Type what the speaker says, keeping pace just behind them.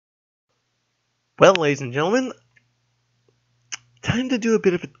Well, ladies and gentlemen, time to do a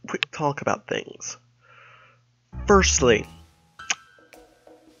bit of a quick talk about things. Firstly,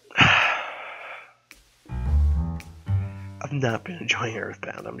 I've not been enjoying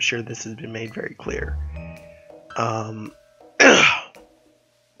EarthBound. I'm sure this has been made very clear.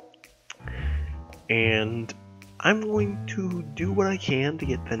 And I'm going to do what I can to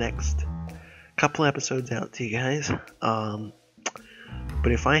get the next couple episodes out to you guys. But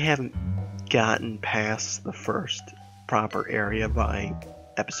if I haven't gotten past the first proper area by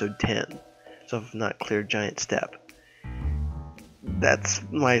episode 10, so if I've not cleared Giant Step, that's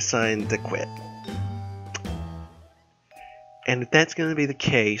my sign to quit. And if that's going to be the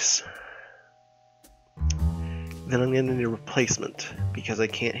case, then I'm going to need a replacement, because I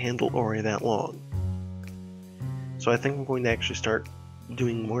can't handle Ori that long. So I think I'm going to actually start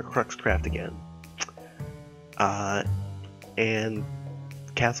doing more CruxCraft again. And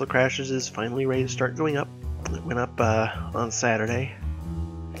Castle Crashers is finally ready to start going up. It went up on Saturday.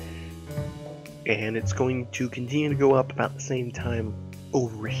 And it's going to continue to go up about the same time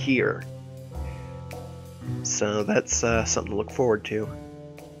over here. So that's something to look forward to.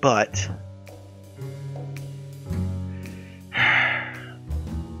 But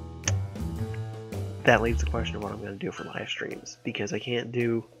that leaves the question of what I'm going to do for live streams, because I can't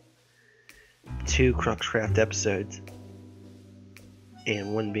do 2 CruxCraft episodes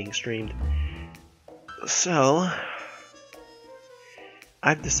and one being streamed. So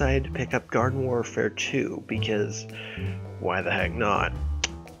I've decided to pick up Garden Warfare 2, because why the heck not?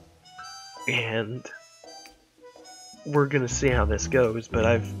 And we're gonna see how this goes, but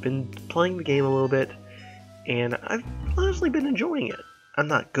I've been playing the game a little bit, and I've honestly been enjoying it. I'm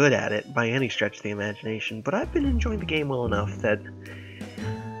not good at it by any stretch of the imagination, but I've been enjoying the game well enough that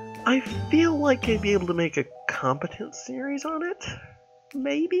I feel like I'd be able to make a competent series on it,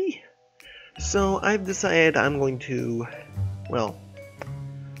 maybe? So I've decided I'm going to, well,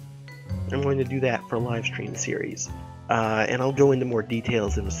 I'm going to do that for a live stream series, and I'll go into more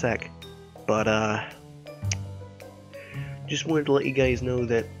details in a sec, but just wanted to let you guys know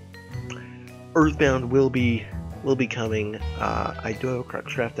that EarthBound will be coming. I do have a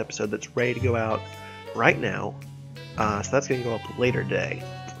CruxCraft episode that's ready to go out right now, so that's going to go up later today.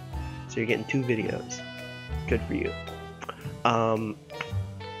 So you're getting 2 videos. Good for you. But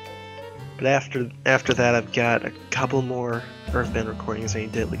after that, I've got a couple more EarthBound recordings I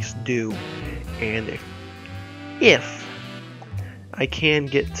need to at least do, and if I can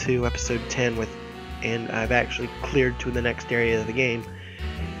get to episode 10 and I've actually cleared to the next area of the game,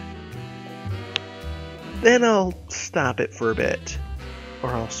 then I'll stop it for a bit, or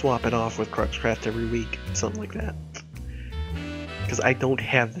I'll swap it off with CruxCraft every week, something like that. Because I don't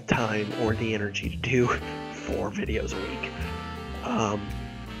have the time or the energy to do 4 videos a week.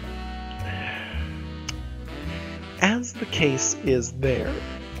 As the case is there,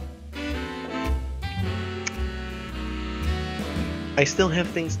 I still have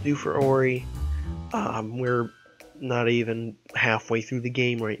things to do for Ori. We're not even halfway through the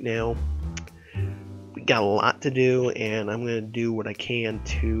game right now. We got a lot to do, and I'm going to do what I can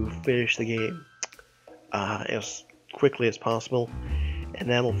to finish the game as quickly as possible, and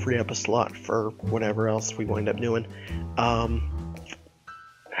that'll free up a slot for whatever else we wind up doing.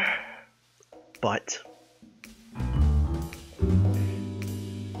 But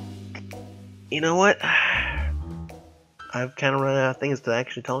you know what? I've kind of run out of things to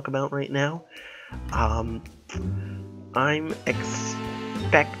actually talk about right now. I'm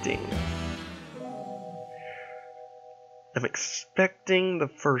expecting the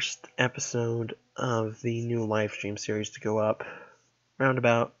first episode of the new live stream series to go up around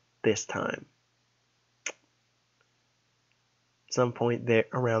about this time. Some point there,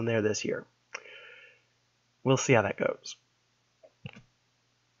 around there this year. We'll see how that goes.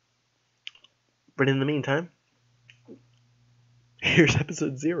 But in the meantime, here's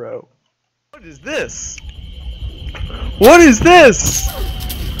episode 0. What is this? What is this?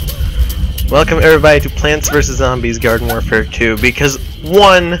 Welcome everybody to Plants vs. Zombies Garden Warfare 2, because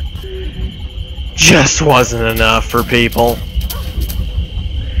 1 just wasn't enough for people.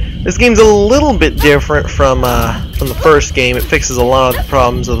 This game's a little bit different from the first game. It fixes a lot of the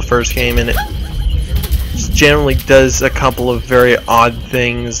problems of the first game, and it just generally does a couple of very odd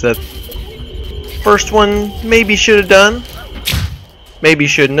things that the first one maybe should have done, maybe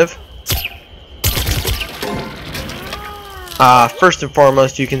shouldn't have. First and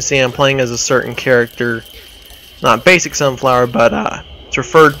foremost, you can see I'm playing as a certain character, not Basic Sunflower, but it's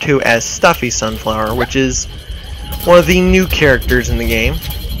referred to as Stuffy Sunflower, which is one of the new characters in the game.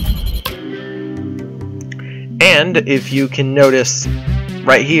 And if you can notice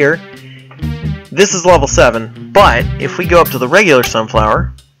right here, this is level 7, but if we go up to the regular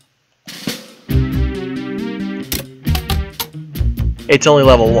sunflower, it's only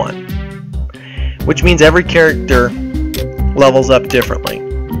level 1. Which means every character levels up differently.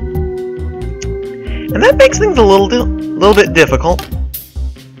 And that makes things a little bit difficult.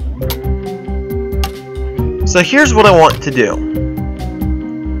 So here's what I want to do.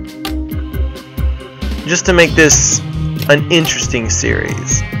 Just to make this an interesting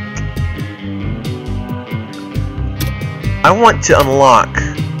series. I want to unlock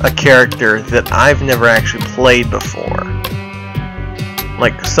a character that I've never actually played before.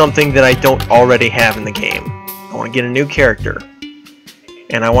 Like something that I don't already have in the game. I want to get a new character.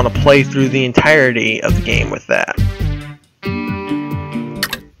 And I want to play through the entirety of the game with that.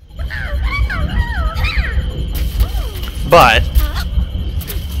 But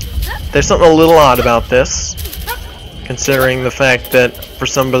there's something a little odd about this, considering the fact that for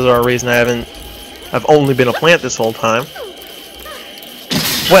some bizarre reason I've only been a plant this whole time.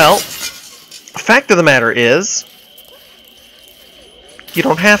 Well, the fact of the matter is, you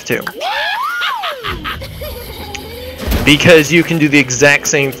don't have to. Because you can do the exact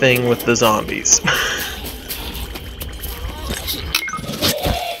same thing with the zombies.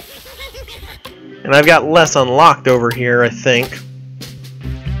 And I've got less unlocked over here, I think.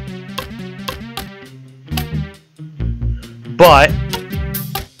 But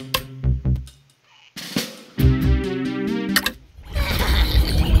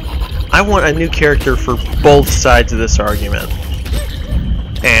I want a new character for both sides of this argument.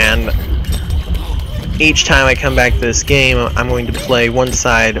 And each time I come back to this game, I'm going to play one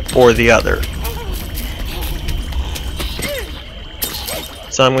side or the other.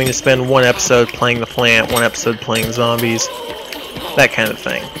 So I'm going to spend one episode playing the plant, one episode playing zombies, that kind of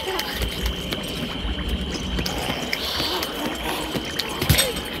thing.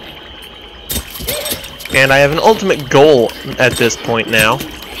 And I have an ultimate goal at this point now.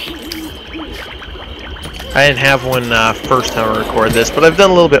 I didn't have one first time I recorded this, but I've done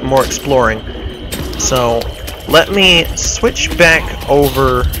a little bit more exploring. So let me switch back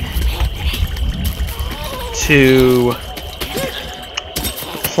over to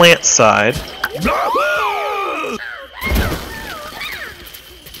the plant side.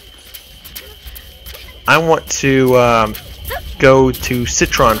 I want to go to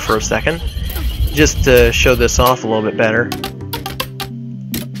Citron for a second, just to show this off a little bit better.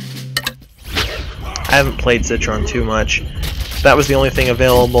 I haven't played Citron too much. That was the only thing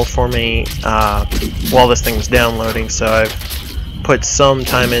available for me while this thing was downloading, so I've put some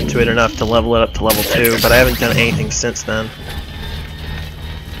time into it, enough to level it up to level 2, but I haven't done anything since then.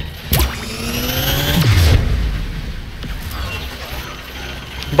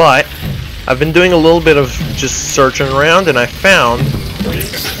 But I've been doing a little bit of just searching around, and I found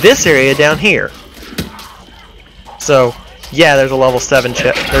this area down here. So yeah, there's a level 7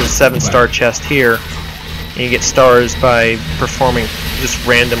 chest. There's a 7-star chest here. And you get stars by performing just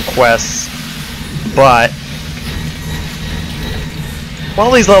random quests. But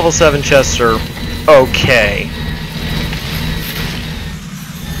while these level 7 chests are okay,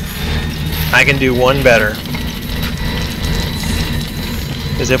 I can do one better.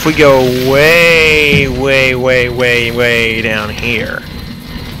 Because if we go way, way, way, way, way down here,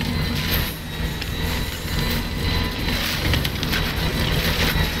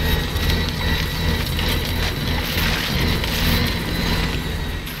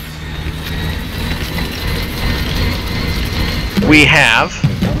 we have,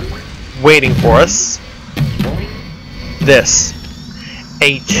 waiting for us, this.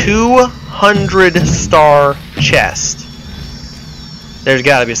 A 200-star chest. There's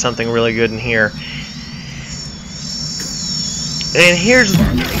got to be something really good in here. And here's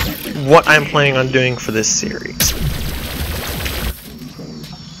what I'm planning on doing for this series.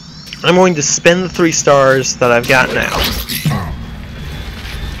 I'm going to spend the 3 stars that I've got now.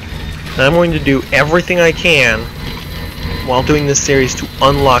 And I'm going to do everything I can while doing this series to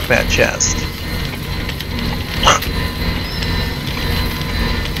unlock that chest.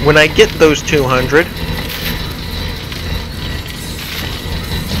 When I get those 200,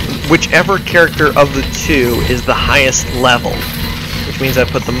 whichever character of the 2 is the highest level, which means I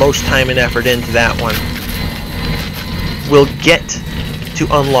put the most time and effort into that one, will get to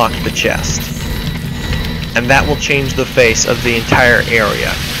unlock the chest. And that will change the face of the entire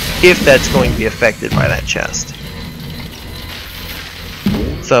area, if that's going to be affected by that chest.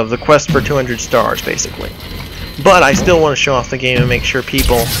 So the quest for 200 stars, basically. But I still want to show off the game and make sure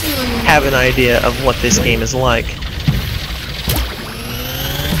people have an idea of what this game is like.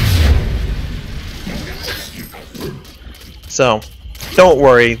 So, don't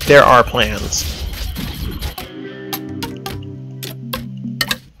worry, there are plans.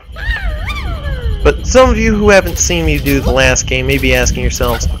 But some of you who haven't seen me do the last game may be asking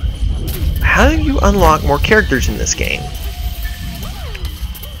yourselves, how do you unlock more characters in this game?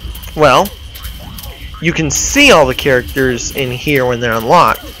 Well, you can see all the characters in here when they're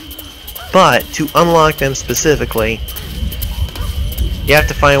unlocked, but to unlock them specifically, you have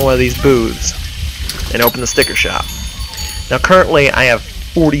to find one of these booths and open the sticker shop. Now currently I have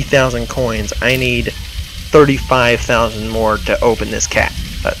 40,000 coins. I need 35,000 more to open this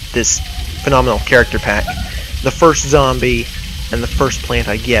this phenomenal character pack. The first zombie and the first plant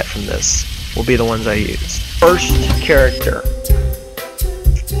I get from this will be the ones I use. First character.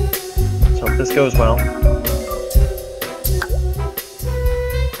 So if this goes well.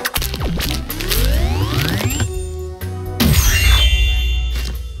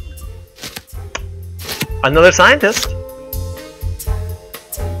 Another scientist.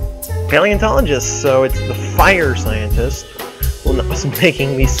 Paleontologist, so it's the fire scientist. Well, that was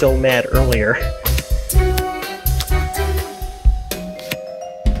making me so mad earlier.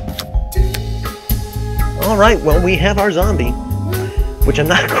 Alright, well we have our zombie, which I'm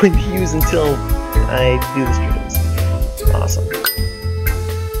not going to use until I do the streams. Awesome.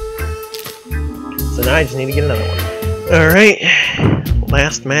 So now I just need to get another one. Alright,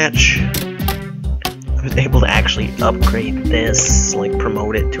 last match. I was able to actually upgrade this, like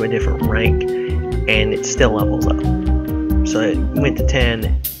promote it to a different rank, and it still levels up. So it went to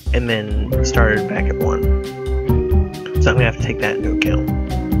 10 and then started back at 1. So I'm gonna have to take that into account.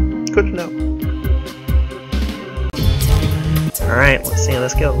 Good to know. Alright, let's see how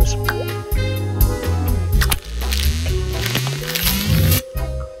this goes.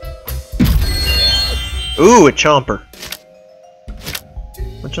 Ooh, a chomper.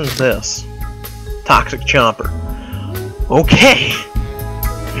 Which one's this? Toxic chomper. Okay.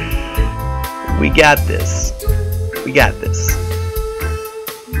 We got this. We got this.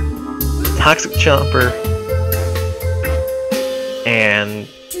 Toxic chomper. And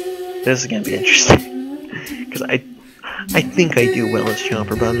this is gonna be interesting. Because I think I do well as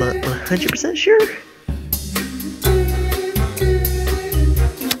chomper, but I'm not 100% sure.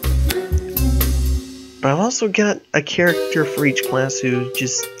 But I've also got a character for each class who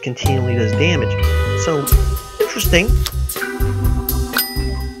just continually does damage. So, interesting.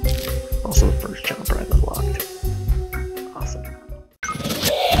 Also the first chomper I've unlocked. Awesome.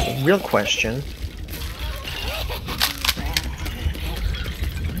 So, real question.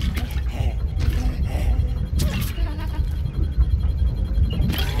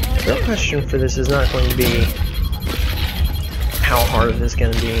 The real question for this is not going to be how hard is this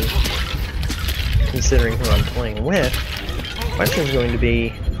going to be, considering who I'm playing with. The question is going to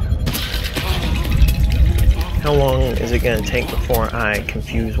be, how long is it going to take before I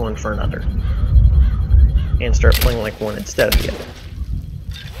confuse one for another and start playing like one instead of the other?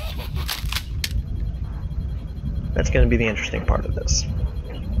 That's going to be the interesting part of this.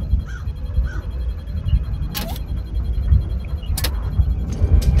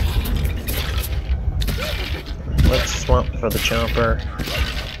 Let's swap for the chomper.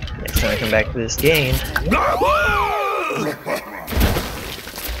 Next time I come back to this game.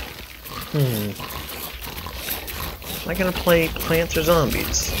 Am I gonna play plants or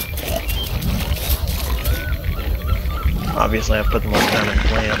zombies? Obviously I've put the most time in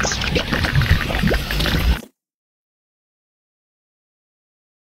plants.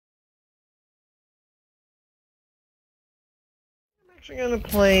 I'm actually gonna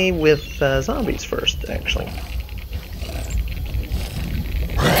play with zombies first, actually.